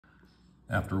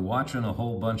After watching a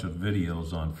whole bunch of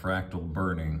videos on fractal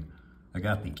burning, I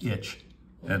got the itch.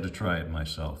 Had to try it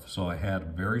myself. So I had a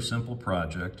very simple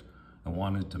project. I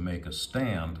wanted to make a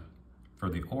stand for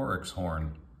the oryx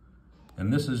horn.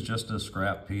 And this is just a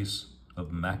scrap piece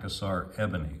of Macassar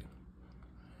Ebony.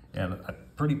 And I'm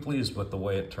pretty pleased with the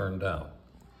way it turned out.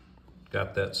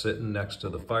 Got that sitting next to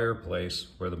the fireplace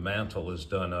where the mantle is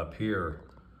done up here.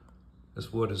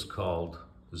 This wood is called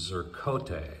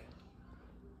Ziricote.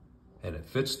 And it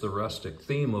fits the rustic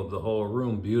theme of the whole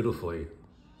room beautifully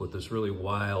with this really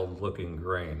wild looking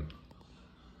grain.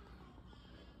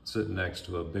 Sitting next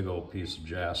to a big old piece of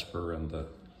jasper and the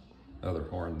other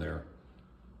horn there.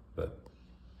 But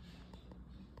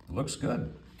it looks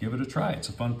good. Give it a try. It's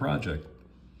a fun project.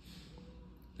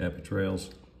 Happy trails.